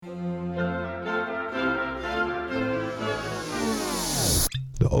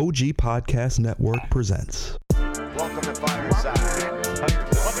OG Podcast Network presents. Welcome to Fireside.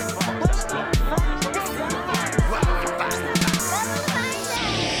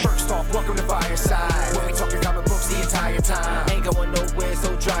 First off, welcome to Fireside. Where we talking comic books the entire time. Ain't going nowhere,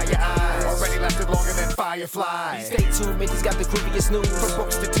 so dry your eyes. Already lasted longer than Firefly. Stay tuned, Mitch's got the creepiest news. From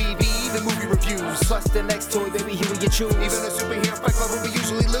books to TV, the movie reviews. Plus the next toy, baby, here you choose. Even a superhero fight club where we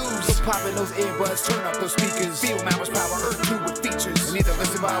usually lose. So pop in those earbuds, turn up those speakers. Feel Mama's power, Earth 2 with features. And either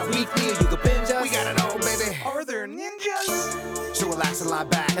listen bi-weekly or you can binge us. We got it all, baby. Are there ninjas? So relax and lie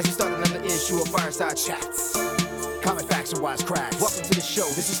back as we start another issue of Fireside Chats. Comic facts and wise cracks. Welcome to the show.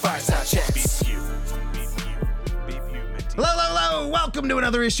 This is Fireside Chats. Hello, hello, hello. Welcome to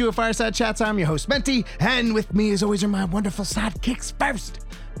another issue of Fireside Chats. I'm your host, Menti, and with me, as always, are my wonderful sidekicks. First,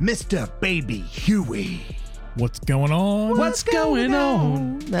 Mr. Baby Huey. What's going on? What's going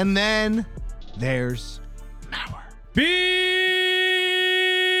on? And then there's Mauer. Beep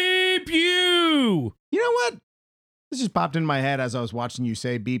you! You know what? This just popped in my head as I was watching you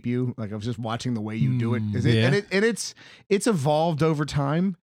say beep you. Like I was just watching the way you do it. Is it? Yeah. And it's evolved over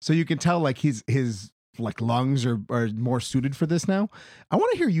time. So you can tell like his like lungs are more suited for this now. I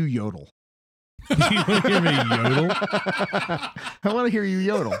want to hear you yodel. You want to hear me yodel? I want to hear you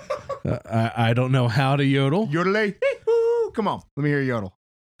yodel. I don't know how to yodel. Yodelay. Hee-hoo. Come on. Let me hear you yodel.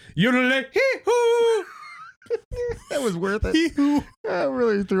 Yodelay. Hee-hoo. That was worth it. Hee-hoo. I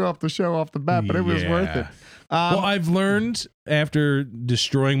really threw off the show off the bat, but it was worth it. Well, I've learned after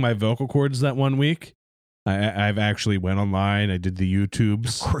destroying my vocal cords that one week, I've actually went online. I did the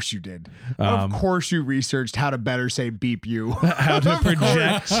YouTubes. Of course you did. Of course you researched how to better say beep you. How to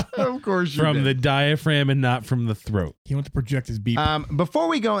project Of course you from did. the diaphragm and not from the throat. He wants to project his beep. Before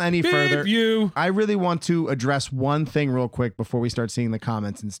we go any further, Beep you. I really want to address one thing real quick before we start seeing the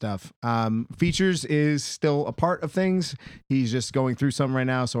comments and stuff. Features is still a part of things. He's just going through some right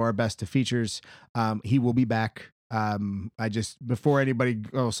now, so our best to Features. He will be back. I just, before anybody,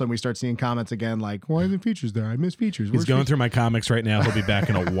 all of a sudden we start seeing comments again like, why isn't Features there? I miss Features. He's going through my comics right now. He'll be back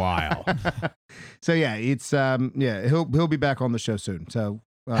in a while. So yeah, it's he'll be back on the show soon. So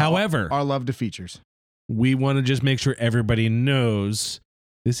However, our love to Features. we want to just make sure everybody knows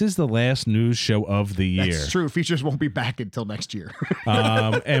this is the last news show of the year. That's true. Features won't be back until next year.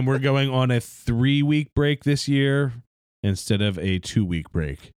 And we're going on a 3-week break this year instead of a 2-week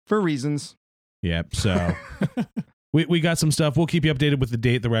break. For reasons. Yep. So we got some stuff. We'll keep you updated with the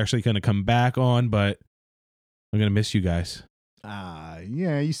date that we're actually going to come back on, but I'm going to miss you guys.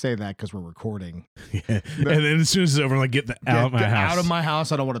 Yeah, you say that because we're recording. Yeah. And then as soon as it's over, I'm like, get out of my house. Out of my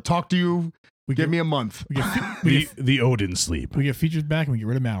house. I don't want to talk to you. Give me a month. The Odin sleep. We get Features back and we get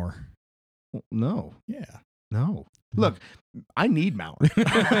rid of Mauer. No. Yeah. No. Look, I need Mauer.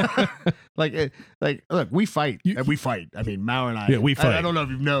 Look, we fight. We fight. I mean, Mauer and I. Yeah, we fight. I don't know if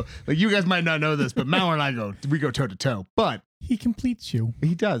you know. Like, you guys might not know this, but Mauer and I go toe to toe. But He completes you.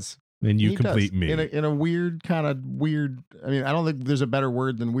 he does. And you He complete does. me. in a weird kind of weird. I mean, I don't think there's a better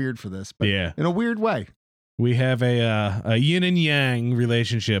word than weird for this. But Yeah. in a weird way. We have a yin and yang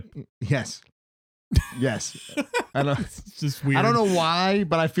relationship. Yes. Yes. I don't. It's just weird. I don't know why,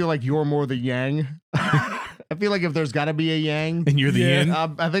 but I feel like you're more the yang. I feel like if there's got to be a yang, And you're the yin.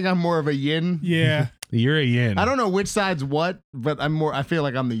 I think I'm more of a yin. Yeah. You're a yin. I don't know which side's what, but I feel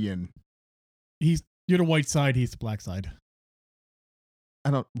like I'm the yin. You're the white side. He's the black side.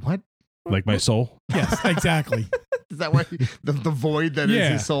 What? Like my soul. Yes, exactly. Is that what the void that is Yeah.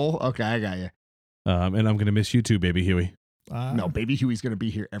 his soul? Okay, I got you. And I'm going to miss you too, baby Huey. No, Baby Huey's gonna be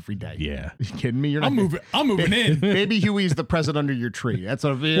here every day. Yeah. You kidding me? You're not. I'm moving in. Baby Huey's the present under your tree. That's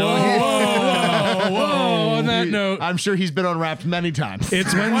what I feel. Whoa. On that note, I'm sure he's been unwrapped many times.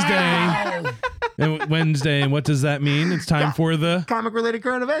 it's Wednesday. And Wednesday, and what does that mean? It's time for the Comic related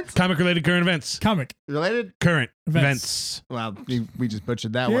current events. comic-related current events. Comic. Related. Current Events. events. Well, we just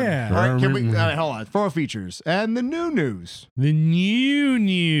butchered that Yeah. one. All right, all right, hold on. 4 features and the new news. The new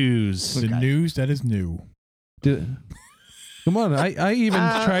news. The news that is new. Come on, I even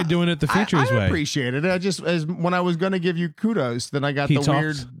tried doing it the Features I way. appreciate it. I just, when I was going to give you kudos, then I got He the talked.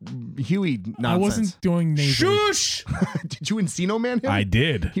 weird Huey nonsense. I wasn't doing nasally. Shush! Did you Encino Man him? I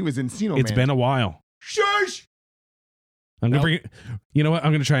did. He was Encino Man. It's been a while. Shush! I'm gonna bring it. You know what?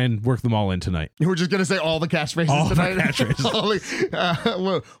 I'm gonna try and work them all in tonight. We're just going to say all the catchphrases All the tonight? catchphrases.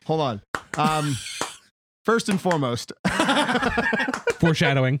 Whoa, hold on. First and foremost,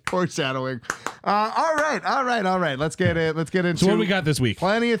 Foreshadowing. foreshadowing. All right. Let's get into. So what do we got this week?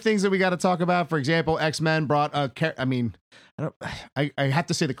 Plenty of things that we got to talk about. For example, X-Men brought a. I have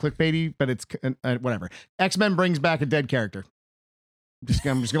to say the clickbaity, but it's whatever. X-Men brings back a dead character.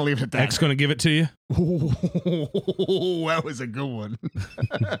 I'm just gonna leave it at that. X gonna give it to you. Ooh, that was a good one.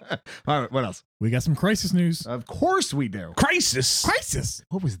 All right, what else? We got some crisis news. Of course we do. Crisis. Crisis.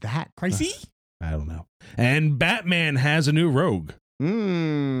 What was that? Crisis? I don't know. And Batman has a new rogue.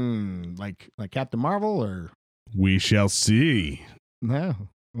 Like Captain Marvel or We shall see. no?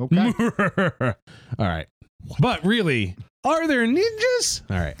 Okay. All right. But really, are there ninjas?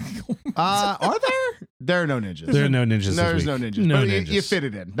 All right. Are there? There are no ninjas. There are no ninjas. this There's week. no ninjas. No But ninjas. You fit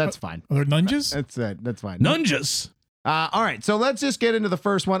it in. That's fine. Are there nunges? That's it. That's fine. Nunjas. All right, so let's just get into the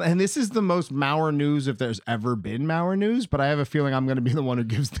first one. And this is the most Mauer news if there's ever been Mauer news, but I have a feeling I'm going to be the one who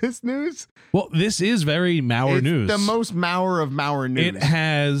gives this news. Well, this is very Mauer It's news. the most Mauer of Mauer news. It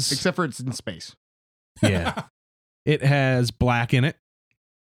has, except for it's in space. yeah, it has black in it,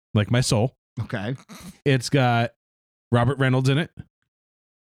 like my soul. Okay. It's got Robert Reynolds in it.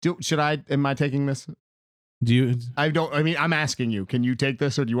 Am I taking this? Do you? I'm asking you, can you take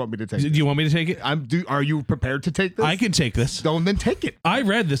this or do you want me to take Do this? you want me to take it? Are you prepared to take this? I can take this. Then take it. I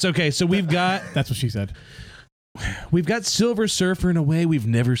read this. Okay, so we've got That's what she said. Silver Surfer in a way we've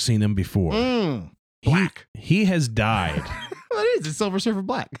never seen him before. Black. He has died. Well, it is. It's Silver Surfer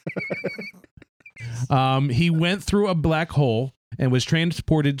Black. He went through a black hole and was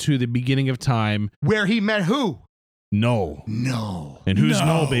transported to the beginning of time. Where he met who? Null. No. And who's No.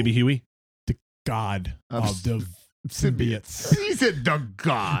 Null, baby Huey? God Of of the symbiotes. He said the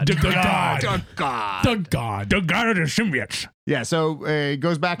god. The god. The god. The God. The god of the symbiotes. Yeah, so it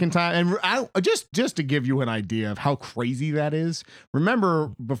goes back in time, and just to give you an idea of how crazy that is.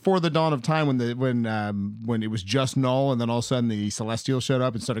 Remember, before the dawn of time, when it was just Null, and then all of a sudden the Celestials showed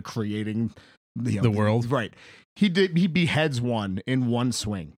up and started creating The world. Right? He beheads one in one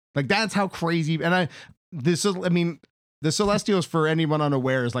swing. Like that's how crazy. And the Celestials, for anyone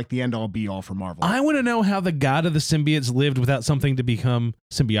unaware, is like the end all be all for Marvel. I want to know how the god of the symbiotes lived without something to become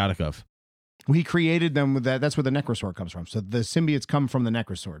symbiotic of. He created them with that. That's where the Necrosword comes from. So the symbiotes come from the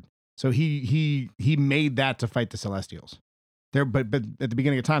Necrosword. So he made that to fight the Celestials. There, but at the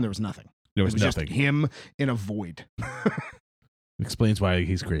beginning of time, there was nothing. There was It was nothing. just him in a void. Explains why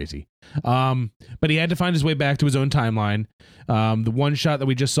he's crazy. But he had to find his way back to his own timeline. The one shot that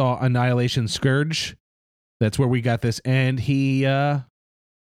we just saw, Annihilation Scourge, that's where we got this. And he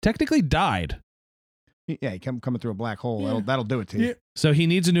technically died. Yeah, he coming through a black hole. Yeah. That'll do it to you. Yeah. So he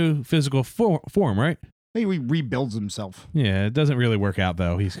needs a new physical form, right? He rebuilds himself. Yeah, it doesn't really work out,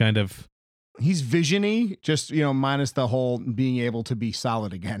 though. He's kind of... He's visiony, just minus the whole being able to be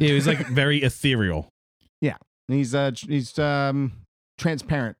solid again. Yeah, he's like very ethereal. He's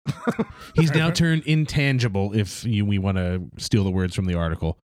transparent. He's now turned intangible, if we want to steal the words from the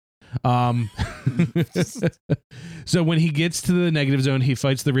article. So when he gets to the negative zone, he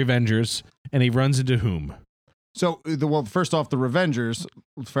fights the Revengers, and he runs into whom? So, first off, the Revengers,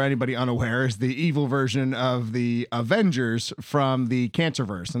 for anybody unaware, is the evil version of the Avengers from the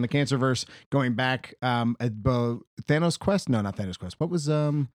Cancerverse. And the Cancerverse, going back, Thanos Quest? No, not Thanos Quest. What was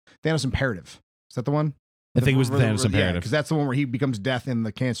Thanos Imperative? Is that the one? I think it was the Thanos Yeah, Imperative. because that's the one where he becomes Death in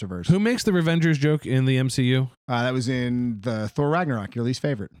the Cancerverse. Who makes the Revengers joke in the MCU? That was in the Thor Ragnarok, your least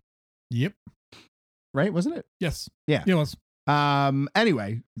favorite, Yep. right? Wasn't it? Yes. Yeah. It was.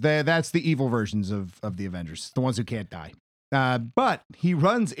 Anyway, that's the evil versions of the Avengers, the ones who can't die. But he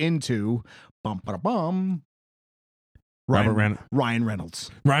runs into Ryan Reynolds.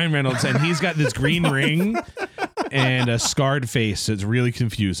 Ryan Reynolds, and he's got this green ring and a scarred face. It's really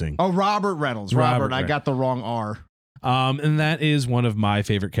confusing. Oh, Robert Reynolds. Robert I got the wrong R. And that is one of my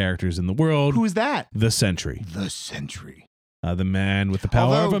favorite characters in the world. Who is that? The Sentry. The Sentry. The man with the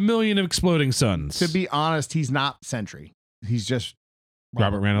power of Although, 1 million exploding suns. To be honest, he's not Sentry. He's just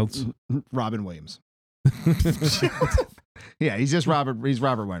Robert Reynolds. Robin Williams. Yeah, he's just Robert. He's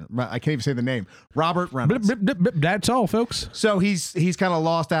Robert Reynolds. I can't even say the name. Robert Reynolds. Blip, blip, blip, blip. That's all, folks. So he's kind of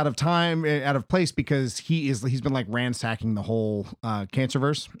lost out of time, out of place, because he's been like ransacking the whole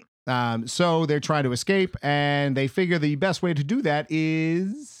Cancerverse. So they're trying to escape, and they figure the best way to do that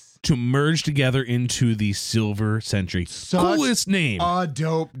is To merge together into the Silver Sentry. Coolest name. a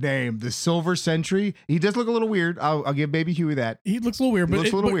dope name, the Silver Sentry. He does look a little weird. I'll give Baby Huey that, He looks a little weird, He but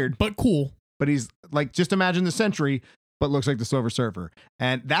looks a little weird. but cool. but he's like, just imagine the Sentry, but looks like the Silver Surfer,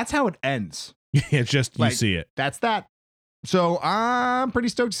 and that's how it ends. It's just, you Like- see it. That's that. So I'm pretty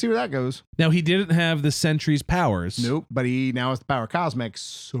stoked to see where that goes. Now, he didn't have the Sentry's powers. Nope, but he now has the power cosmic.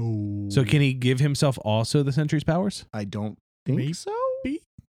 So So can he give himself also the Sentry's powers? I don't think Maybe. so.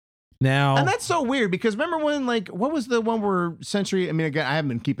 Now, And that's so weird, because remember when, like, what was the one where Sentry, I mean, again, I haven't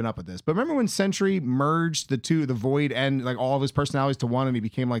been keeping up with this, but remember when Sentry merged the Void and like all of his personalities to one, and he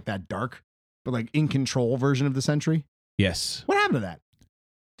became like that dark, but like in control version of the Sentry? yes. What happened to that?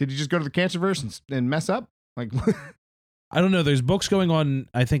 Did he just go to the Cancerverse and mess up? Like, I don't know. There's books going on,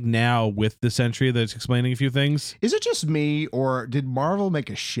 I think, now with the Century that's explaining a few things. is it just me, or did Marvel make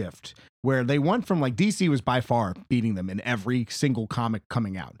a shift where they went from like DC was by far beating them in every single comic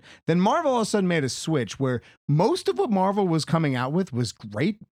coming out? Then Marvel all of a sudden made a switch where most of what Marvel was coming out with was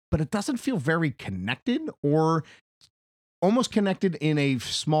great, but it doesn't feel very connected or almost connected in a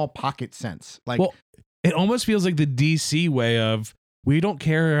small pocket sense. Like, Well, it almost feels like the DC way of, we don't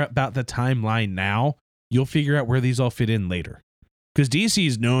care about the timeline now. You'll figure out where these all fit in later. Because DC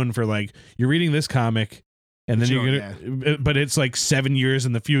is known for like, you're reading this comic and then Sure, you're gonna, but it's like 7 years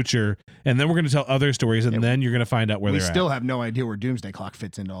in the future, and then we're gonna tell other stories, and then you're gonna find out where we they're still have no idea where Doomsday Clock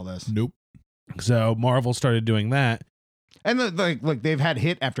fits into all this. Nope. at. So Marvel started doing that. And look, they've had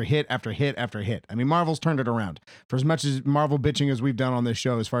hit after hit after hit after hit. I mean, Marvel's turned it around. For as much as Marvel bitching as we've done on this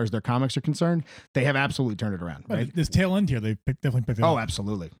show, as far as their comics are concerned, they have absolutely turned it around. But Right? this tail end here, they definitely picked it Oh, up.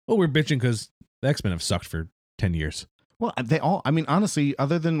 absolutely. Well, we're bitching because the X-Men have sucked for 10 years. Well, they all. I mean, honestly,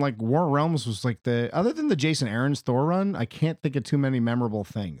 other than like War Realms was like other than the Jason Aaron's Thor run, I can't think of too many memorable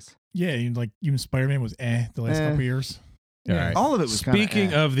things. Yeah, even Spider-Man was the last Eh. couple years. All right. All of it was Speaking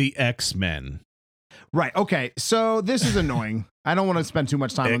kinda, of the X-Men, right. Okay, so this is annoying. I don't want to spend too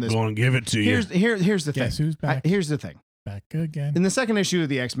much time on this. going to give it to you. Here's the thing. Guess who's back? Here's the thing. Back again. In the second issue of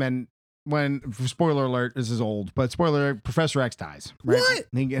the X-Men, spoiler alert, this is old, but spoiler alert, Professor X dies. Right? What?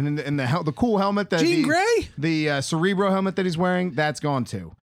 And in the cool helmet that Jean Grey? the Cerebro helmet that he's wearing, that's gone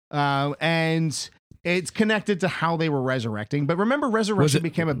too. And it's connected to how they were resurrecting. But remember, resurrection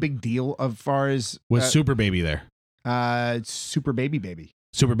became a big deal as far as Was Super Baby there? it's Super Baby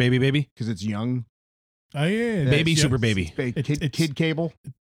Super Baby because it's young. Oh yeah, Baby yeah, Super Baby. Kid Cable.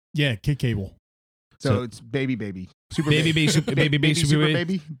 Yeah, Kid Cable. So it's baby super Baby Super Baby Super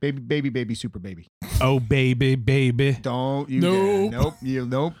Baby. baby super baby. Oh baby baby. Don't you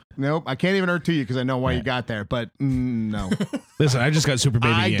Nope. nope. I can't even hurt to you because I know why you got there, but no. Listen, I just got Super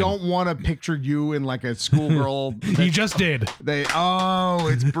Baby. I in. don't want to picture you in like a schoolgirl. You just did.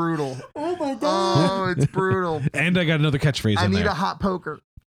 It's brutal. Oh my god. Oh, it's brutal. And I got another catchphrase I in need there. a hot poker.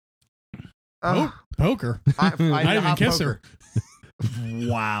 Oh, poker. I need I a didn't hot kiss poker.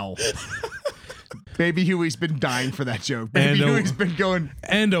 Wow. Baby Huey's been dying for that joke. And Baby Huey's been going.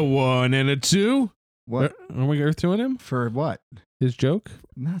 And a 1 and a 2. What? Are we Earth 2 him? For what? His joke?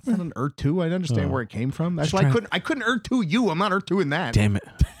 No, it's not an Earth 2. I understand Oh. where it came from. That's Just why trying- I couldn't Earth 2 you. I'm not Earth 2 in that. Damn it.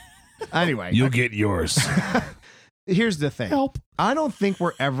 Anyway. You'll get yours. Here's the thing. Help. I don't think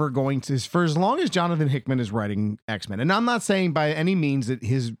we're ever going to, for as long as Jonathan Hickman is writing X-Men, and I'm not saying by any means that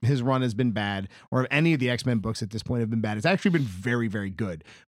his run has been bad or any of the X-Men books at this point have been bad. It's actually been very, very good.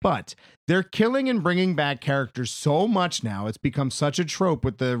 But they're killing and bringing back characters so much now. It's become such a trope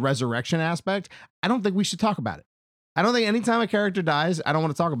with the resurrection aspect. I don't think we should talk about it. I don't think anytime a character dies, I don't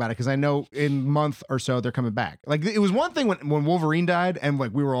want to talk about it because I know in a month or so they're coming back. Like it was one thing when Wolverine died and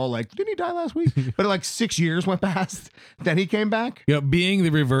like we were all like, didn't he die last week? But like 6 years went past, then he came back. You know, being the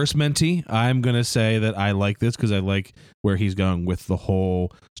reverse mentee, I'm going to say that I like this because I like where he's going with the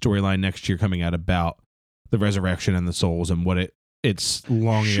whole storyline next year coming out about the resurrection and the souls and what its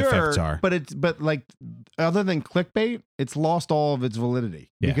longing effects are. But like other than clickbait, it's lost all of its validity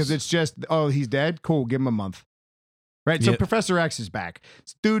because Yes. it's just, oh, he's dead. Cool. Give him a month. Right. So Yep. Professor X is back.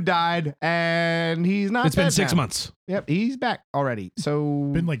 This dude died and he's not It's been dead 6 now. months. Yep. He's back already.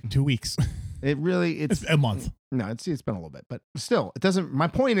 So Been like 2 weeks. it's It's a month. no, it's been a little bit, but still, it doesn't. My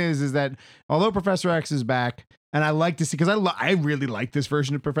point is that although Professor X is back, and I like to see because I really like this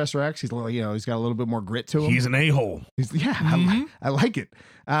version of Professor X. He's a little, he's got a little bit more grit to him. He's an a-hole. I like it.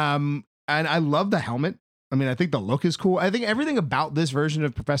 And I love the helmet. I mean, I think the look is cool. I think everything about this version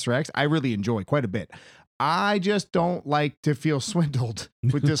of Professor X, I really enjoy quite a bit. I just don't like to feel swindled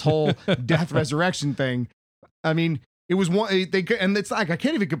with this whole death resurrection thing. I mean, it was one, and it's like I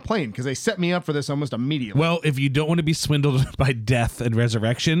can't even complain because they set me up for this almost immediately. Well, if you don't want to be swindled by death and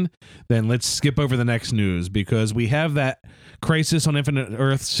resurrection, then let's skip over the next news because we have that Crisis on Infinite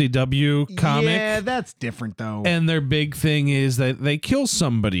Earth CW comic. Yeah, that's different though. And their big thing is that they kill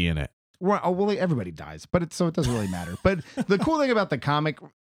somebody in it. Well, everybody dies, but it doesn't really matter. But the cool thing about the comic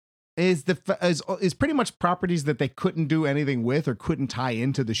is is pretty much properties that they couldn't do anything with or couldn't tie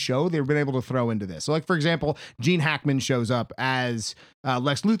into the show. They've been able to throw into this. So, like for example, Gene Hackman shows up as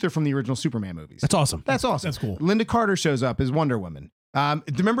Lex Luthor from the original Superman movies. That's awesome. That's awesome. That's cool. Linda Carter shows up as Wonder Woman.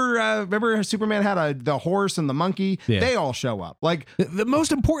 Remember Superman had the horse and the monkey? Yeah. They all show up. Like The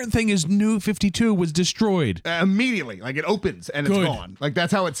most important thing is New 52 was destroyed. immediately. Like it opens and it's Good. gone. Like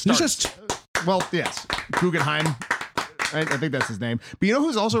that's how it starts. Just Well, yes. Guggenheim. Right? I think that's his name. But you know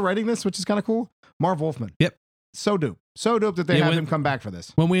who's also writing this, which is kind of cool? Marv Wolfman. Yep. So dope. So dope that they Yeah, have when- him come back for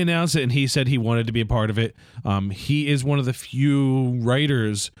this. When we announced it and he said he wanted to be a part of it, he is one of the few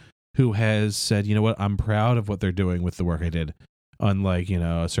writers who has said, you know what, I'm proud of what they're doing with the work I did. Unlike,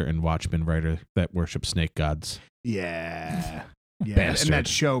 a certain Watchmen writer that worships snake gods. Yeah. Yeah. Bastard. And that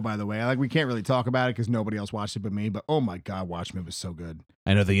show, by the way, we can't really talk about it because nobody else watched it but me. But oh my God, Watchmen was so good.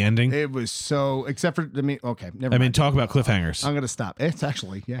 I know the ending. It was so, except for, okay, never I mean, mind. talk about cliffhangers. I'm going to stop. It's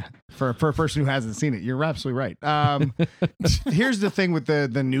actually, yeah, for a person who hasn't seen it, you're absolutely right. Here's the thing with the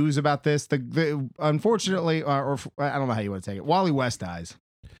news about this. The unfortunately, or I don't know how you want to take it. Wally West dies.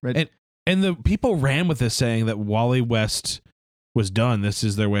 Right? And the people ran with this saying that Wally West was done. This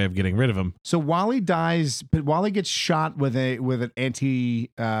is their way of getting rid of him. So Wally dies, but Wally gets shot with an antimatter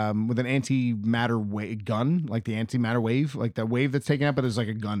gun, like the antimatter wave, like the wave that's taken out, but it was like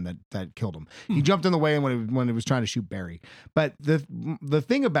a gun that killed him. He jumped in the way when it was trying to shoot Barry. But the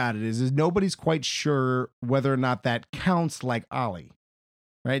thing about it is nobody's quite sure whether or not that counts like Ollie,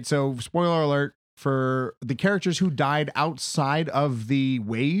 right? So spoiler alert for the characters who died outside of the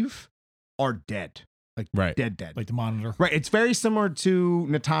wave are dead. Like Right. dead. Like the Monitor. Right. It's very similar to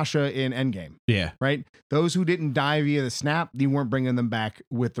Natasha in Endgame, Yeah. right? Those who didn't die via the snap, you weren't bringing them back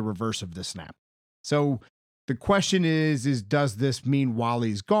with the reverse of the snap. So the question is does this mean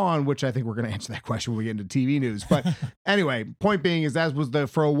Wally's gone? Which I think we're going to answer that question when we get into TV news. But anyway, point being is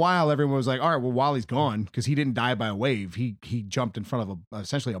for a while, everyone was like, all right, well, Wally's gone because he didn't die by a wave. He jumped in front of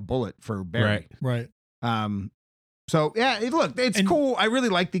essentially a bullet for Barry. Right. Right. So yeah, it's cool. I really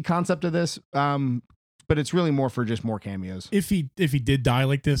like the concept of this. But it's really more for just more cameos. If he did die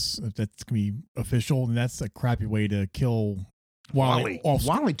like this, if that's gonna be official, then that's a crappy way to kill Wally.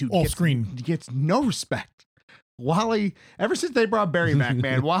 Wally, dude, off screen. gets no respect. Wally, ever since they brought Barry back,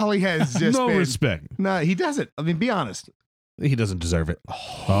 man, Wally has just No been, respect. No, he doesn't. I mean, be honest. He doesn't deserve it.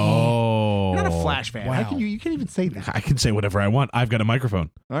 Oh. You're not a Flash fan. How wow. can you can't even say that. I can say whatever I want. I've got a microphone.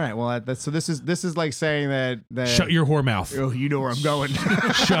 All right, well, this is like saying that Shut your whore mouth. Oh, you know where I'm going.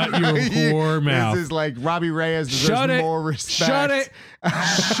 Shut your whore mouth. This is like Robbie Reyes deserves Shut it. more respect. Shut it.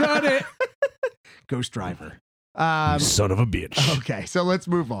 Shut it. Ghost Driver. You son of a bitch. Okay, so let's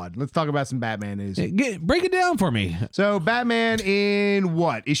move on. Let's talk about some Batman news. Break it down for me. So Batman in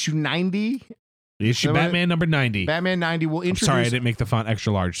what? Issue 90? Issue So Batman number 90. Batman 90 will I'm introduce. sorry, I didn't make the font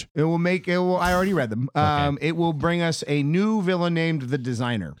extra large. I already read them. It will bring us a new villain named the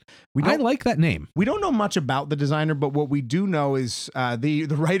Designer. I like that name. We don't know much about the Designer, but what we do know is the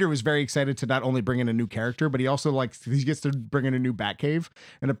writer was very excited to not only bring in a new character, but he also he gets to bring in a new Batcave.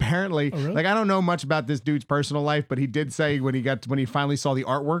 And apparently, really? I don't know much about this dude's personal life, but he did say when he finally saw the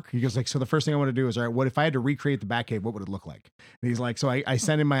artwork, he goes so the first thing I want to do is, all right, what if I had to recreate the Batcave? What would it look like? And he's like, so I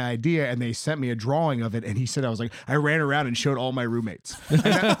sent him my idea, and they sent me a drawing of it, and he said I ran around and showed all my roommates,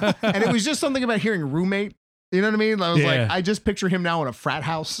 and it was just something about hearing roommate. You know what I mean? I was like, I just picture him now in a frat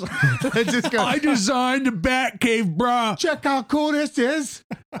house. I designed a Batcave, bruh. check how cool this is.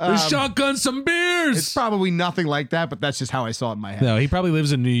 Shotgun some beers. It's probably nothing like that, but that's just how I saw it in my head. No, he probably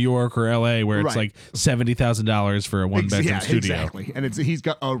lives in New York or LA where it's Right. like $70,000 for a one bedroom studio. Exactly. And he's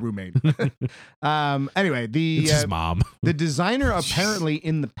got a roommate. Anyway, It's his mom. the Designer apparently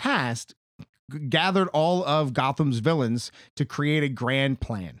in the past gathered all of Gotham's villains to create a grand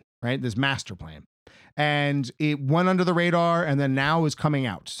plan, right? This master plan. And it went under the radar and then now is coming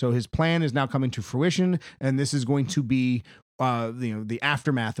out. So his plan is now coming to fruition, and this is going to be the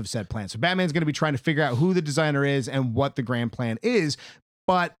aftermath of said plan. So Batman's going to be trying to figure out who the Designer is and what the grand plan is.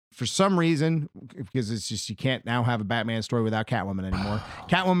 But for some reason, because it's just you can't now have a Batman story without Catwoman anymore.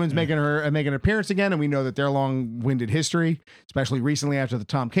 Catwoman's making an appearance again, and we know that their long-winded history, especially recently after the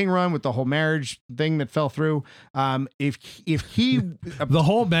Tom King run with the whole marriage thing that fell through. If he The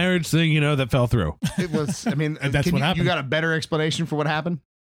whole marriage thing, that fell through. it was, I mean, That's what happened. You got a better explanation for what happened,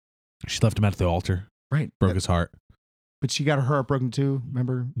 She left him at the altar. right? Broke his heart. But she got her heart broken too.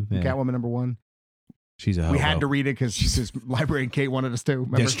 Remember, Yeah. Catwoman #1. She's a We hobo. had to read it because Library and Kate wanted us to.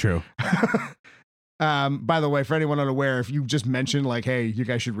 Remember? That's true. By the way, for anyone unaware, if you just mentioned like, "Hey, you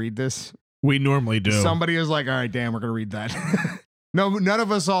guys should read this," We normally do. somebody is like, "All right, damn, we're gonna read that." No, none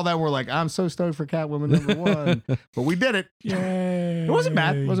of us saw that. We're like, "I'm so stoked for Catwoman #1," but we did it. Yay. It wasn't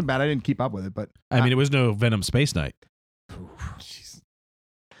bad. It wasn't bad. I didn't keep up with it, but I mean, it was no Venom Space Knight.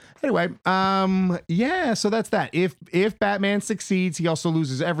 Anyway, yeah, so that's that. If Batman succeeds, he also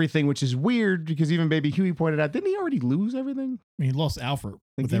loses everything, which is weird because even Baby Huey pointed out, didn't he already lose everything? I mean, he lost Alfred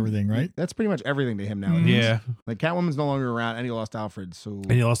Like, with he- everything, right? That's pretty much everything to him now. Mhm. Yeah. Like Catwoman's no longer around, and he lost Alfred. So,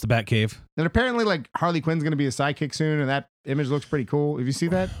 And he lost the Batcave. and apparently, like Harley Quinn's going to be a sidekick soon, and that image looks pretty cool. If you see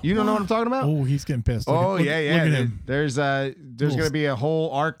that, you don't know what I'm talking about. Oh, he's getting pissed. Look Oh at- yeah, look- yeah. Look at him. There's Little- going to be a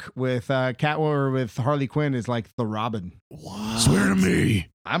whole arc with Catwoman or with Harley Quinn is like the Robin. What? Swear to me.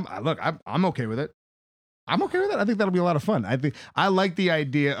 I'm okay with it. I'm okay with it. I think that'll be a lot of fun. I like the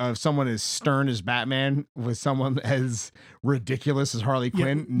idea of someone as stern as Batman with someone as ridiculous as Harley Yeah,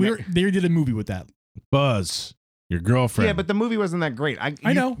 Quinn. they did a movie with that. Buzz, your girlfriend. Yeah, but the movie wasn't that great.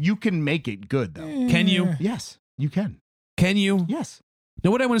 I know. You can make it good though. Can you? Eh. Yes, you can. Can you? Yes.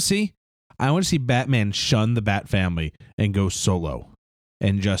 Know what I want to see? I want to see Batman shun the Bat family and go solo,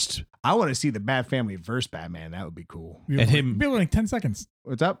 and just I want to see the Bat Family versus Batman. That would be cool. We were And like- him- we were like 10 seconds.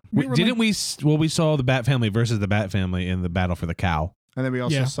 What's up? We were didn't like- we? Well, we saw the Bat family versus the Bat family in the battle for the cow. And then we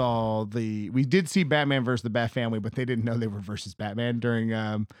also Yeah. saw we did see Batman versus the Bat Family, but they didn't know they were versus Batman during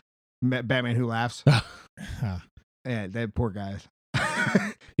Batman Who Laughs. Huh. Yeah, that poor guys.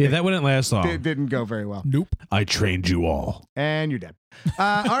 Yeah, that wouldn't last long. It didn't go very well. Nope. I trained you all. And you're dead.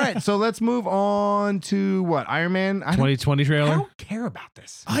 All right, so let's move on to what? Iron Man? I 2020 trailer. don't care about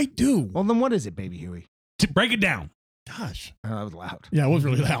this. I do. Well, then what is it, Baby Huey? Break it down. Gosh. Oh, that was loud. Yeah, it was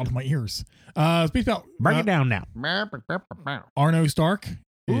really loud in my ears. Speak about Break it down now. Arno Stark.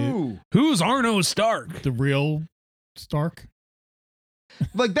 Ooh. Who's Arno Stark? The real Stark.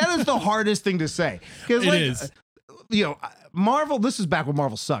 Like, that is the hardest thing to say. Because, It like, is. You know, Marvel, this is back when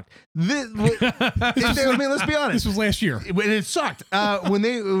Marvel sucked. I mean, let's be honest. This was last year. When it sucked when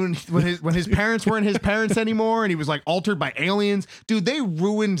his parents weren't his parents anymore, and he was like altered by aliens. Dude, they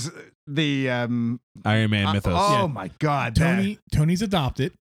ruined the Iron Man mythos. Oh Yeah. my god, that- Tony's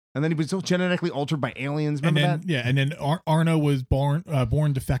adopted. and then he was so genetically altered by aliens. And Remember then and then Arno was born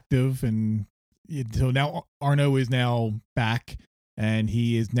defective, and so now Arno is now back, and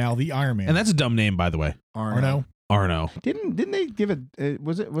he is now the Iron Man. And that's a dumb name, by the way. that? Arno. Arno. Didn't they give it?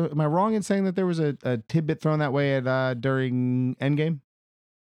 Was it? Am I wrong in saying that there was a tidbit thrown that way at during Endgame?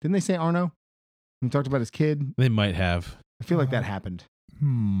 Didn't they say Arno? We talked about his kid. They might have. I feel like that happened.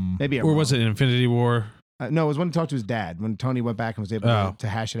 Hmm. Maybe I'm Or was wrong. it Infinity War? No, it was when he talked to his dad. When Tony went back and was able to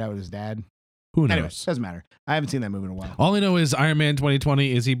hash it out with his dad. Who knows? Anyway, doesn't matter. I haven't seen that movie in a while. All I know is Iron Man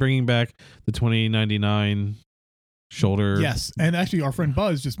 2020. Is he bringing back the 2099 shoulder? Yes, and actually, our friend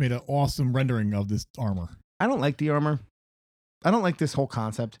Buzz just made an awesome rendering of this armor. I don't like the armor. I don't like this whole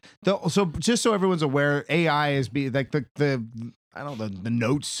concept. So just so everyone's aware, AI is like the I don't know the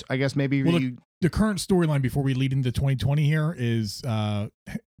notes. I guess maybe Well, you, The current storyline before we lead into 2020 here is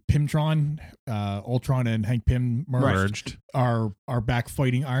Pymtron, Ultron, and Hank Pym merged. are back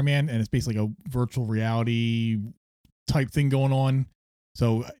fighting Iron Man, and it's basically a virtual reality type thing going on.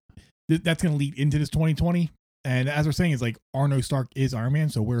 So that's going to lead into this 2020. And as we're saying, it's like Arno Stark is Iron Man,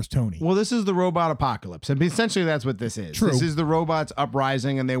 so where's Tony? well, this is the robot apocalypse, and essentially that's what this is. True. This is the robots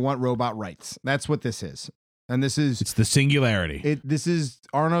uprising, and they want robot rights. That's what this is, and this is It's the singularity. it. This is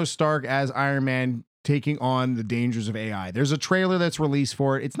Arno Stark as Iron Man taking on the dangers of AI. There's a trailer that's released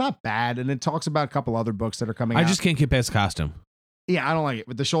for it. It's not bad, and it talks about a couple other books that are coming out. I just can't get past costume. Yeah, I don't like it.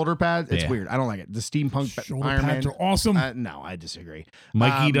 With the shoulder pad, it's Yeah. weird. I don't like it. The steampunk Shoulder Iron pads Man. are awesome. No, I disagree.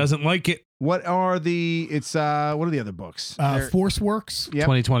 Mikey doesn't like it. What are the what are the other books? Force Works, Yep.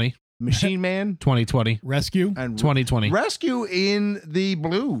 2020. Machine Man 2020. Rescue. and 2020. Rescue in the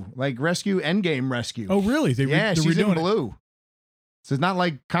blue, like Rescue Endgame Rescue. Oh, really? yeah, they're she's in redoing it. blue. So it's not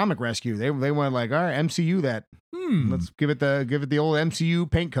like comic rescue. They went like, all right, MCU that. Hmm. Let's give it the old MCU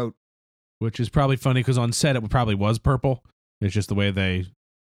paint coat. Which is probably funny because on set it probably was purple. It's just the way they.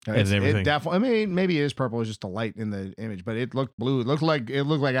 It's, everything. it definitely. I mean, maybe it is purple. It's just a light in the image, but it looked blue. It looked like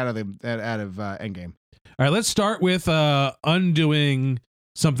out of Endgame. All right, let's start with undoing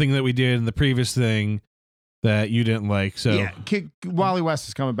something that we did in the previous thing that you didn't like. So Yeah, Wally West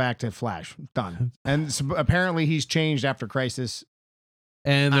is coming back to Flash. Done. And so apparently he's changed after Crisis.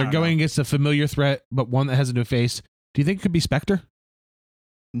 and I they're don't going know. against a familiar threat, but one that has a new face. Do you think it could be Spectre?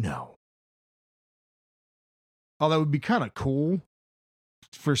 No. Oh, that would be kind of cool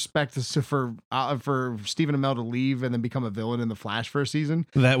for Spectre for Stephen Amell to leave and then become a villain in the Flash for a season.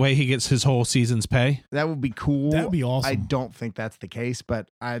 That way he gets his whole season's pay. That would be cool. That would be awesome. I don't think that's the case, but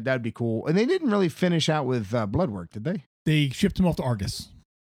that'd be cool. And they didn't really finish out with Bloodwork, did they? They shipped him off to Argus.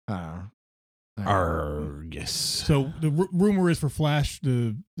 Argus. So the rumor is for Flash,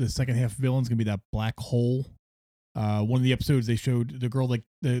 the second half villain's gonna be that black hole. One of the episodes they showed the girl, like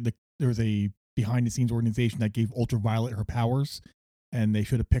there was a behind the scenes organization that gave Ultraviolet her powers, and they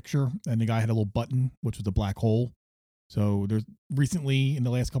showed a picture, and the guy had a little button, which was a black hole. So there's recently in the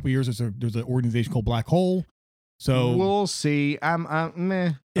last couple of years, there's an organization called Black Hole. So we'll see. I'm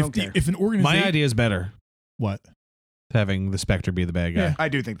meh. if an organization, My idea is better. what? Having the Spectre be the bad guy. Yeah. I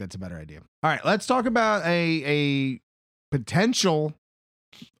do think that's a better idea. All right, let's talk about a potential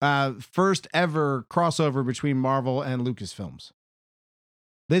first ever crossover between Marvel and Lucasfilms.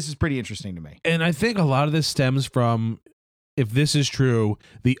 This is pretty interesting to me. And I think a lot of this stems from, if this is true,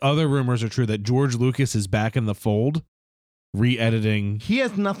 the other rumors are true that George Lucas is back in the fold, re-editing. He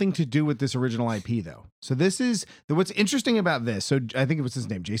has nothing to do with this original IP, though. So this is what's interesting about this. So I think it was his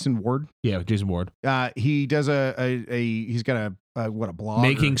name, Jason Ward. Yeah, Jason Ward. He does he's got a blog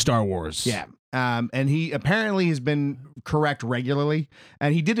Making Star Wars. Yeah. And he apparently has been correct regularly.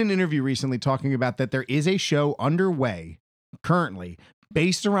 And he did an interview recently talking about that there is a show underway currently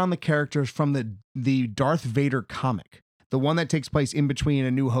based around the characters from the Darth Vader comic, the one that takes place in between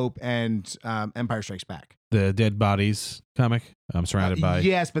A New Hope and Empire Strikes Back. The Dead Bodies comic. I'm surrounded by.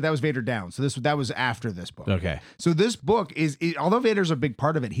 Yes, but that was Vader Down. So that was after this book. Okay. So this book although Vader's a big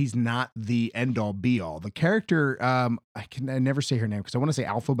part of it, he's not the end all be all. The character, I never say her name because I want to say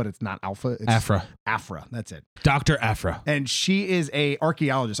Alpha, but it's not Alpha. It's Afra. Afra. That's it. Dr. Afra. And she is a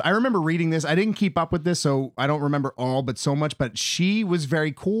archaeologist. I remember reading this. I didn't keep up with this, so I don't remember all, but so much. But she was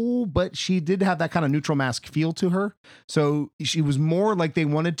very cool, but she did have that kind of neutral mask feel to her. So she was more like they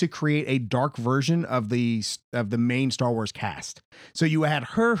wanted to create a dark version of the main Star Wars cast. So you had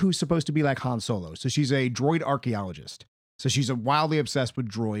her who's supposed to be like Han Solo. So she's a droid archaeologist. So she's wildly obsessed with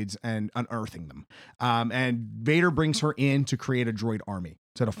droids and unearthing them. And Vader brings her in to create a droid army.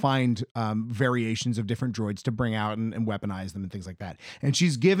 So to find variations of different droids to bring out and weaponize them and things like that. And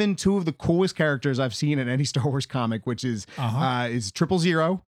she's given two of the coolest characters I've seen in any Star Wars comic, which is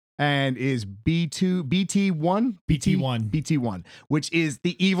 000 and is BT1, which is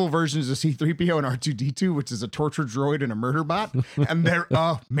the evil versions of C-3PO and R2-D2, which is a torture droid and a murder bot. And they're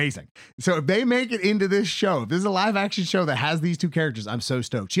amazing. So if they make it into this show, if this is a live action show that has these two characters, I'm so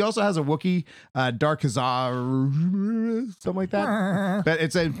stoked. She also has a Wookiee, Dark Hazar, something like that. But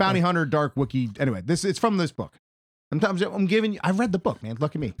it's a bounty hunter, Dark Wookiee. Anyway, it's from this book. I'm giving you, I read the book, man.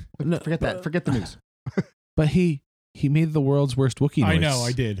 Look at me. Forget that. Forget the news. But he made the world's worst Wookiee noise. I know,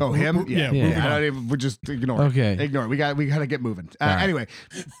 I did. Oh, him? Yeah. I don't even, we're just ignore it. Okay. Ignore it. We got to get moving. right. Anyway,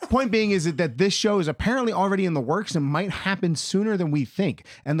 point being is that this show is apparently already in the works and might happen sooner than we think.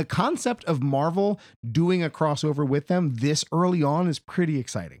 And the concept of Marvel doing a crossover with them this early on is pretty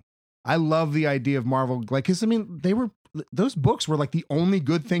exciting. I love the idea of Marvel, like, because I mean, those books were like the only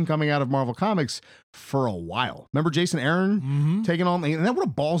good thing coming out of Marvel Comics for a while. Remember Jason Aaron taking on, and that what a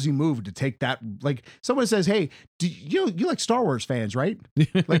ballsy move to take that. Like someone says, "Hey, you like Star Wars fans, right?"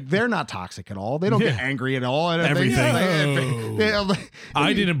 Like they're not toxic at all. They don't get angry at all. And Everything.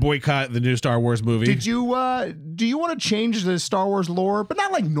 I didn't boycott the new Star Wars movie. Did you? Do you want to change the Star Wars lore, but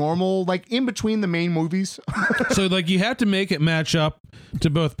not like normal, like in between the main movies? So like you have to make it match up to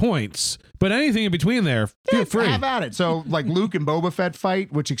both points, but anything in between there, feel free. Have at it. So like Luke and Boba Fett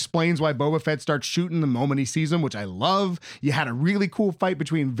fight, which explains why Boba Fett starts shooting the moment he sees him, which I love. You had a really cool fight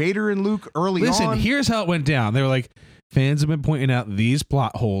between Vader and Luke early on. Listen, here's how it went down. They were like, fans have been pointing out these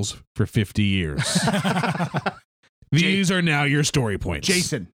plot holes for 50 years. These are now your story points.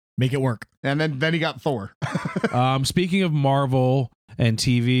 Jason. Make it work. And then he got Thor. Speaking of Marvel and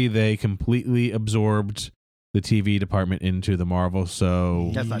TV, they completely absorbed the TV department into the Marvel.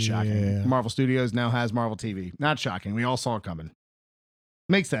 So That's not shocking. Marvel Studios now has Marvel TV. Not shocking. We all saw it coming.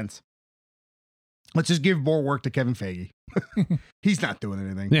 Makes sense. Let's just give more work to Kevin Feige. He's not doing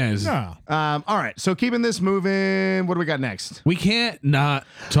anything. yeah, No. All right. So keeping this moving, what do we got next? we can't not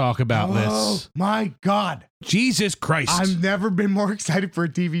talk about this. My God. Jesus Christ. I've never been more excited for a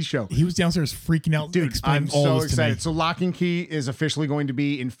TV show. He was downstairs freaking out. Dude, explaining I'm all so this to me. excited. So Lock and Key is officially going to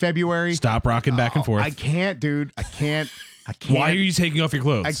be in February. Stop rocking back and forth. I can't, dude. I can't. Why are you taking off your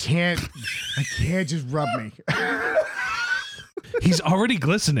clothes? I can't just rub me. He's already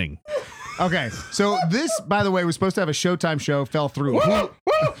glistening. Okay, so this, by the way, was supposed to have a Showtime show, fell through. I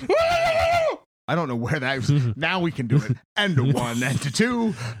don't know where that was. Now we can do it. And to one, and to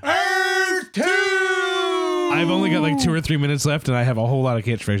two, and two. I've only got like 2 or 3 minutes left, and I have a whole lot of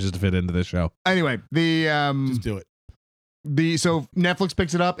catchphrases to fit into this show. Anyway, Just do it. So Netflix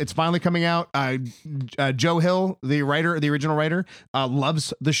picks it up. It's finally coming out. Joe Hill, the original writer,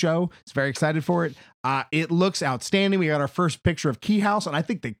 loves the show. He's very excited for it. It looks outstanding. We got our first picture of Key House, and I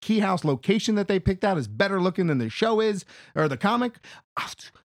think the Key House location that they picked out is better looking than the show is, or the comic.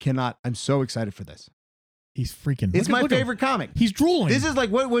 I'm so excited for this. He's freaking. It's my look at him. favorite comic. He's drooling. This is like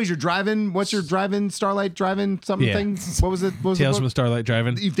what was your driving? What's your driving? Starlight driving something Yeah. thing? What was it? What was Tales it? from the Starlight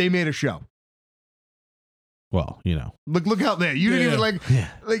Drive-In. If they made a show, Well, you know. look out there. You didn't even like. Yeah.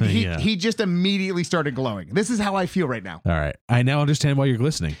 Like he just immediately started glowing. This is how I feel right now. All right. I now understand why you're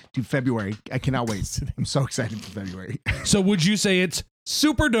glistening. Dude, February. I cannot wait. I'm so excited for February. So would you say it's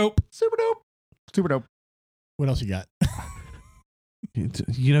super dope? Super dope. Super dope. What else you got?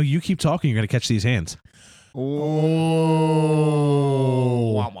 You know, you keep talking, you're going to catch these hands.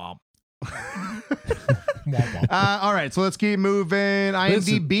 Oh. Womp womp. Womp womp. All right, so let's keep moving.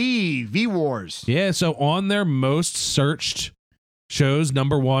 IMDb, V Wars. Yeah, so on their most searched shows,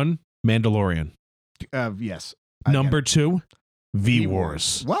 number 1, Mandalorian. Yes. I Number get 2, V it.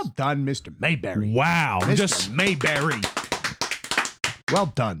 Wars. Well done, Mr. Mayberry. Wow. Mr. Just Mayberry. Well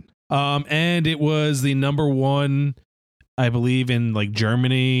done. and it was the number 1, I believe, in like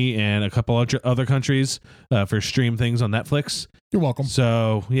Germany and a couple other countries for stream things on Netflix. You're welcome.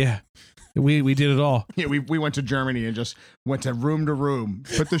 So, yeah. We did it all. Yeah, we went to Germany and just went to room,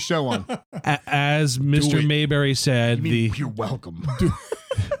 put the show on. As Mr. it. Mayberry said, You're welcome.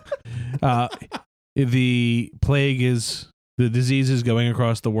 the plague is, the disease is going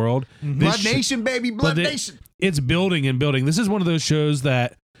across the world. Mhm. This Blood sh- Nation, baby. Blood Blood- Nation. It's building and building. This is one of those shows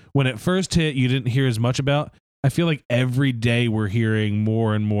that when it first hit, you didn't hear as much about. I feel like every day we're hearing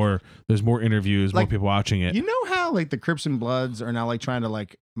more and more. There's more interviews, more Like, people watching it. You know how like the Crips and Bloods are now like trying to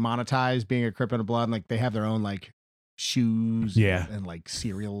like monetize being a Crip and a Blood, and like they have their own like shoes, Yeah. and like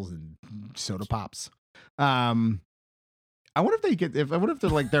cereals and soda pops. I wonder if they get. I wonder if they're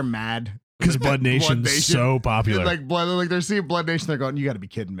like they're mad Because Blood Nation's so popular. Like Blood, like they're seeing Blood Nation, they're going, "You got to be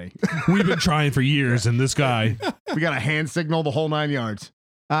kidding me! We've been trying for years, and this guy, We got a hand signal the whole 9 yards."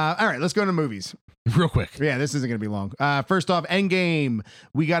 All right, let's go into movies. real quick. Yeah, this isn't going to be long. First off, Endgame.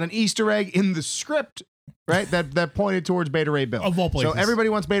 We got an Easter egg in the script, right? that pointed towards Beta Ray Bill. Of all places. So everybody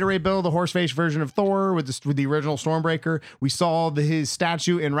wants Beta Ray Bill, the horse-faced version of Thor with the original Stormbreaker. We saw his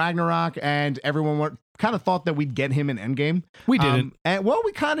statue in Ragnarok, and everyone kind of thought that we'd get him in Endgame. We didn't. And well,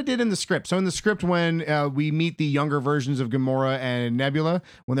 we kind of did in the script. So in the script, when we meet the younger versions of Gamora and Nebula,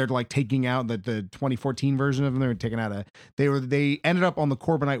 when they're like taking out the 2014 version of them, they were taking out they ended up on the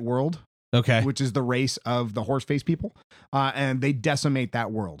Corbinite world. Okay. Which is the race of the horse-faced people, and they decimate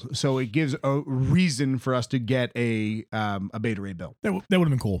that world. So it gives a reason for us to get a Beta Ray Bill. That would have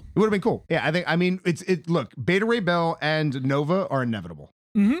been cool. It would have been cool. Yeah, I mean, look, Beta Ray Bill and Nova are inevitable.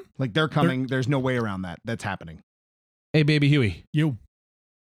 Mm-hmm. Like they're coming. There's no way around that. That's happening. Hey, baby Huey, You.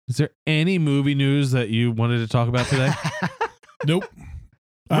 is there any movie news that you wanted to talk about today? Nope.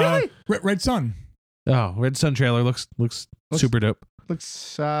 Really? Red Sun. Oh, Red Sun trailer looks super dope.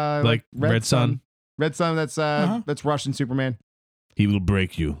 Looks Like Red Sun. Red Sun. That's Russian Superman. He will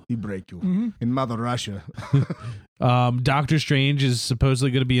break you. He break you Mm-hmm. in Mother Russia. Doctor Strange is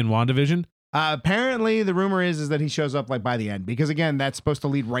supposedly going to be in WandaVision. Apparently, the rumor is that he shows up like by the end, because again, that's supposed to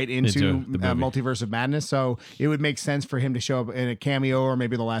lead right into Into the movie. Multiverse of Madness. So it would make sense for him to show up in a cameo or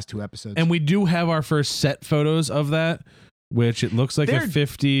maybe the last 2 episodes. And we do have our first set photos of that, which it looks like They're- a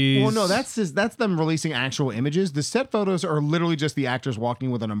 50s. well, no, that's them releasing actual images. The set photos are literally just the actors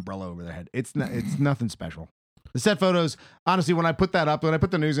walking with an umbrella over their head. It's nothing special. The set photos, honestly, when I put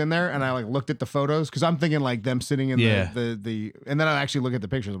the news in there and I like looked at the photos, because I'm thinking like them sitting in the and then I actually look at the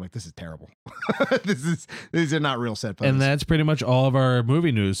pictures. I'm like, this is terrible. These are not real set photos. And that's pretty much all of our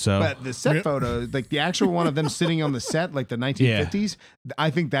movie news. So But the set photo, like the actual one of them sitting on the set, like the 1950s, I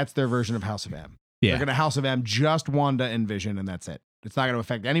think that's their version of House of M. yeah, They're going to House of M just Wanda and Vision, and that's it. It's not going to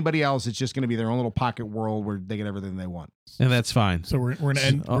affect anybody else. It's just going to be their own little pocket world where they get everything they want. and that's fine. So we're gonna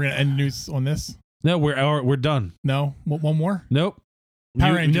end news on this. No, we're done. No, one more. Nope.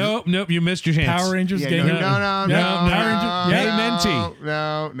 Power Rangers. Nope. You missed your chance. Power Rangers Yeah, getting no, Power Rangers. Hey, Yeah. Menti.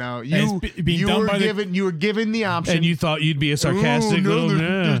 No. And it's being done by You were given the option. And you thought you'd be a sarcastic little.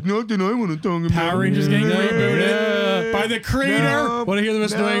 there's nothing I want to talk about. Power Rangers getting No. rebooted by the creator. No. Want to hear the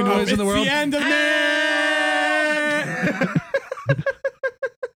most annoying noise It's in the world? the end of me.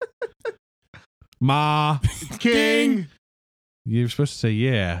 Ma. King. You're supposed to say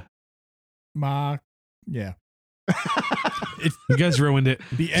yeah. Yeah. You guys ruined it.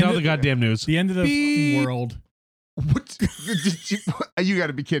 The end Tell of the goddamn news. the end of the Beep. fucking world. What? You got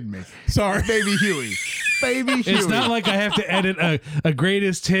to be kidding me. Sorry. Baby Huey. Baby Huey. It's not like I have to edit a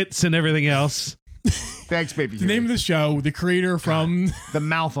greatest hits and everything else. Thanks, Baby The Huey. name of the show, the creator from the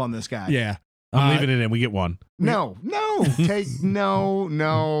mouth on this guy. yeah. I'm leaving it in. We get one. No. No.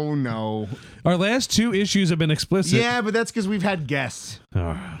 Our last 2 issues have been explicit. Yeah, but that's because we've had guests.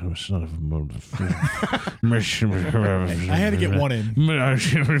 Oh, son of a I had to get one in.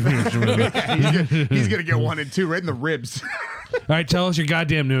 He's gonna get 1 and 2 right in the ribs. All right, tell us your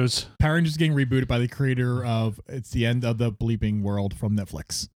goddamn news. Power Rangers getting rebooted by the creator of It's the End of the Bleeping World from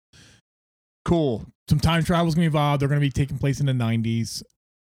Netflix. Cool. Some time travel's going to be involved. They're going to be taking place in the 90s.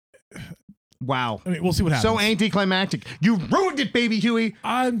 Wow. I mean, we'll see what happens. So anticlimactic. You ruined it, baby Huey.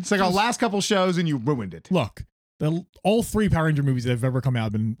 It's like our last couple shows and you ruined it. Look, all 3 Power Ranger movies that have ever come out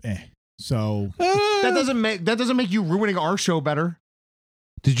have been So That doesn't make you ruining our show better.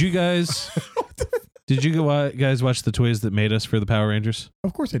 Did you guys guys watch the toys that made us for the Power Rangers?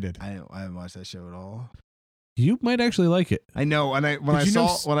 Of course I did. I haven't watched that show at all. You might actually like it. I know, and when I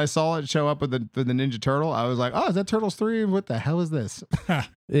saw it show up with the Ninja Turtle, I was like, "Oh, is that Turtles 3? What the hell is this?"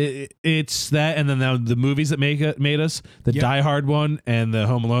 It's that, and then the movies that made us, the Yep. Die Hard one and the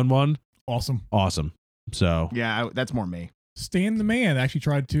Home Alone one, Awesome. So Yeah, that's more me. Stan the Man actually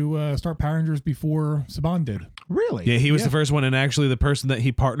tried to start Power Rangers before Saban did. Really? yeah, he was Yeah. the first one, and actually the person that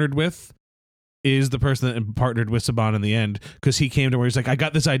he partnered with is the person that partnered with Saban in the end, because he came to where he's like, I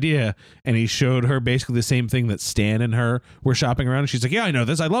got this idea, and he showed her basically the same thing that Stan and her were shopping around, and she's like, yeah, I know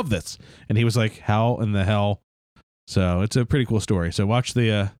this, I love this, and he was like, how in the hell? So it's a pretty cool story. So watch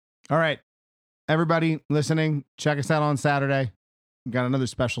the All right, everybody listening, check us out on Saturday. We got another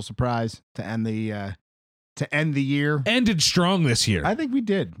special surprise to end the year. ended strong this year. I think we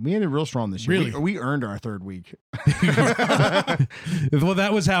did. We ended real strong this year. Really? We earned our 3rd week. Well,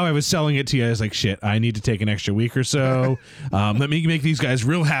 that was how I was selling it to you. I was like, shit, I need to take an extra week or so. Let me make these guys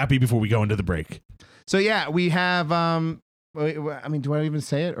real happy before we go into the break. So yeah, we have. I mean, do I even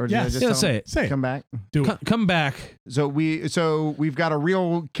say it or did I Yes. just Yeah, tell say them? it. Say it. Come back. Do it. Come back. So we've got a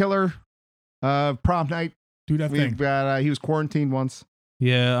real killer prom night. Do that We've thing. got he was quarantined once.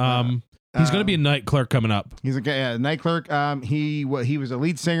 Yeah. He's going to be a night clerk coming up. He's a night clerk. He was a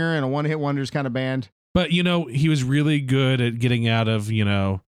lead singer in a one-hit wonders kind of band. But, he was really good at getting out of,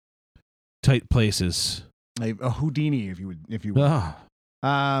 tight places. A Houdini, if you would. Ah.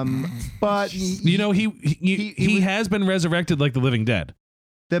 But He has been resurrected like the living dead.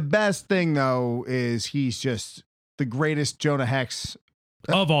 the best thing though is he's just the greatest Jonah Hex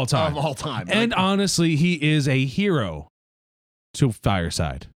Of all time. of all time. And Like, honestly, he is a hero to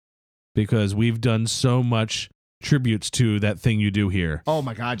Fireside because we've done so much tributes to that thing you do here. oh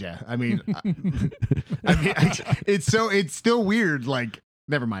my God, yeah. I mean, it's still weird. Like,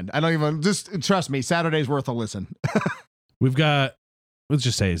 never mind. I don't even. Just trust me. Saturday's worth a listen. We've got, let's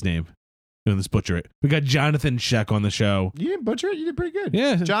just say his name. Let's butcher it. We got Jonathan Sheck on the show. You didn't butcher it. You did pretty good.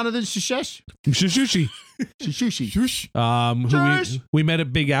 Yeah. Jonathan Shishesh. Shushi. Shishushi. Shush. Who Josh. we met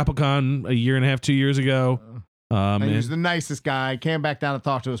at Big AppleCon a year and a half, 2 years ago. And he And was the nicest guy. Came back down to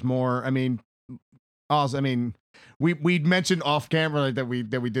talk to us more. I mean, also, we'd mentioned off camera like, that we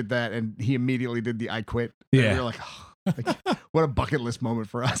did that, and he immediately did the I quit. And Yeah. we were like, what a bucket list moment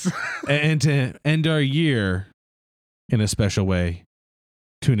for us. and to end our year in a special way,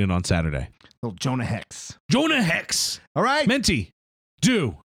 tune in on Saturday. Little Jonah Hex. Jonah Hex. All right. Menti,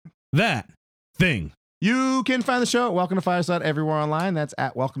 do that thing. You can find the show at Welcome to Fireside everywhere online. That's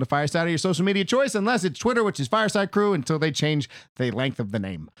at Welcome to Fireside, your social media choice, unless it's Twitter, which is Fireside Crew, until they change the length of the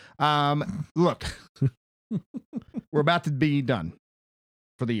name. Look, we're about to be done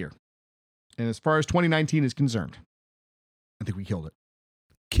for the year. And as far as 2019 is concerned, I think we killed it.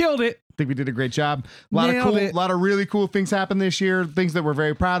 Killed it. I think we did a great job. A lot Nailed of it. really cool things happened this year. Things that we're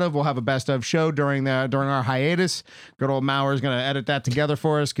very proud of. We'll have a best of show during our hiatus. Good old Mauer is going to edit that together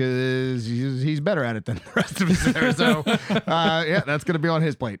for us because he's better at it than the rest of us there. So yeah, that's going to be on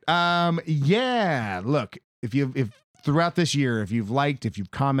his plate. Yeah. Look, if throughout this year, if you've liked, if you've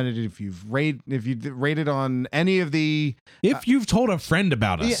commented, if you've rated on any of the If you've told a friend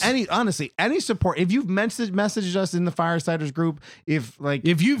about us. any support, if you've messaged us in the Firesiders group, if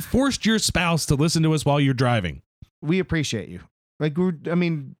If you've forced your spouse to listen to us while you're driving. we appreciate you.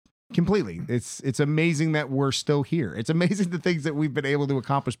 Completely. It's amazing that we're still here. It's amazing the things that we've been able to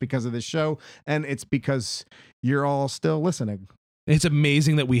accomplish because of this show, and it's because you're all still listening. It's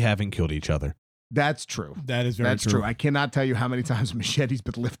amazing that we haven't killed each other. That's true. That is very That's true. true. I cannot tell you how many times a machete's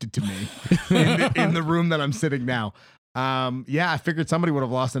been lifted to me in the room that I'm sitting now. Yeah, I figured somebody would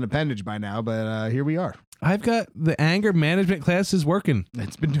have lost an appendage by now, but here we are. I've got the anger management class is working.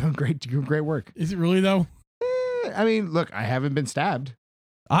 It's been doing great work. Is it really though? Look, I haven't been stabbed.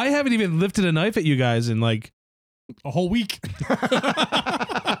 I haven't even lifted a knife at you guys in like A whole week?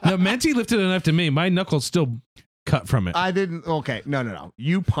 no, Menti lifted a knife to me. My knuckle's still cut from it. I didn't. Okay, no.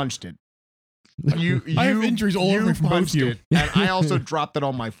 You punched it. I have injuries all over me from both punched you. it, and I also dropped it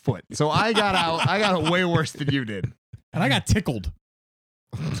on my foot. So I got out. I got it way worse than you did. And I got tickled.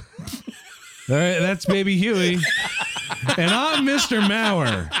 All right, that's Baby Huey. And I'm Mr.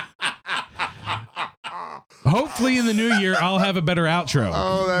 Maurer. Hopefully in the new year, I'll have a better outro.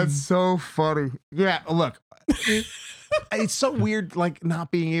 Oh, that's so funny. Yeah, look. It's so weird, like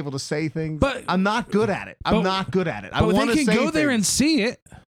not being able to say things. But I'm not good at it. I'm not good at it. I But want they to can say go there and things. see it.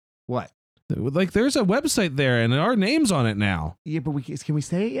 What? Like, there's a website there, and our name's on it now. Yeah, but can we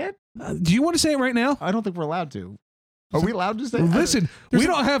say it yet? Do you want to say it right now? I don't think we're allowed to. Are we allowed to say it? Listen, we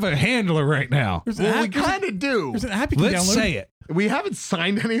don't have a handler right now. There's an Well, app, we kind of do. there's an app you can Let's download. say it. We haven't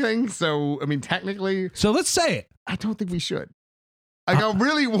signed anything, so I mean, technically, So let's say it. I don't think we should. Like, I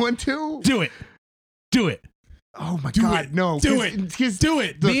really want to. Do it. Do it. Oh my Do god, it. no! Do 'cause- it. 'cause Do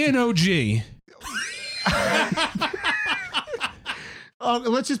it. Be an OG.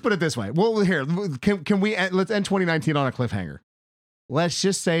 Let's just put it this way. Well, here, can we? Let's end 2019 on a cliffhanger. Let's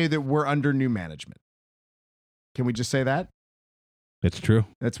just say that we're under new management. Can we just say that? It's true.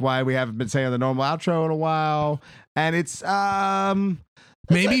 That's why we haven't been saying the normal outro in a while, and it's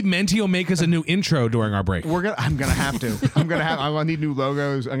Maybe Menti will make us a new intro during our break. I'm gonna have to. I'm gonna need new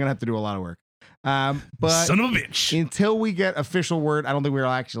logos. I'm gonna have to do a lot of work. But Son of a bitch. until we get official word, I don't think we're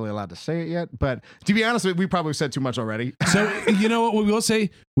actually allowed to say it yet. But to be honest, we probably said too much already. So, you know what we will say?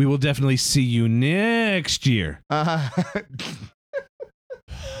 We will definitely see you next year.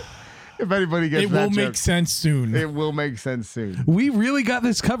 If anybody gets It that will make joke, sense soon. it will make sense soon. We really got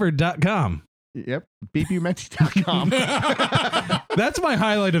this covered.com. Yep. BPMenti.com. That's my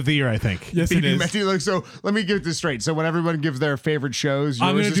highlight of the year, I think. Yes, it is. BPMenti, look, so let me get this straight. So when everyone gives their favorite shows, yours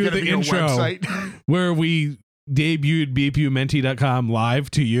I'm going is to do going to the be your intro website. where we debuted BPMenti.com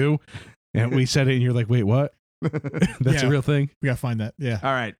live to you. And we said it, and you're like, wait, what? That's Yeah. a real thing? We gotta find that. Yeah.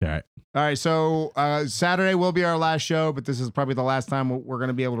 All right. All right. All right. So Saturday will be our last show, but this is probably the last time we're going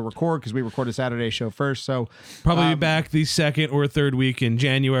to be able to record because we recorded Saturday show first. So Probably be back the second or third week in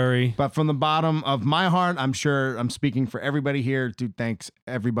January. but from the bottom of my heart, I'm sure I'm speaking for everybody here. Dude, thanks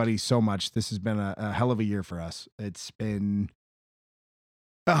everybody so much. This has been a hell of a year for us. It's been,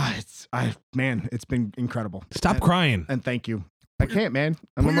 it's been incredible. Stop and, crying. And thank you. I can't, man.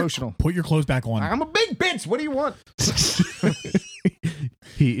 I'm emotional. Put your clothes back on. I'm a big bitch. What do you want?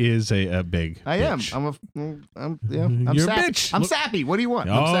 He is a big I am. bitch. I'm You're a sappy. bitch. I'm sappy. What do you want?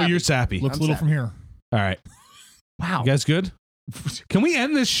 I'm Oh, sappy. you're sappy. Looks I'm little sad. from here. All right. Wow. You guys good? Can we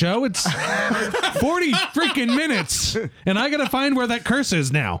end this show? It's 40 freaking minutes. And I got to find where that curse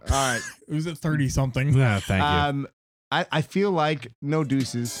is now. All right. It was at 30 something. Thank you. I feel like no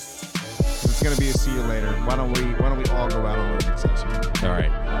deuces. It's gonna be a see you later. Why don't we all go out on an Excelsior? All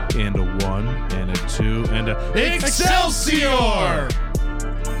right. And a 1 and a 2 and a Excelsior!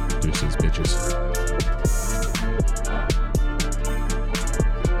 Deuces, bitches.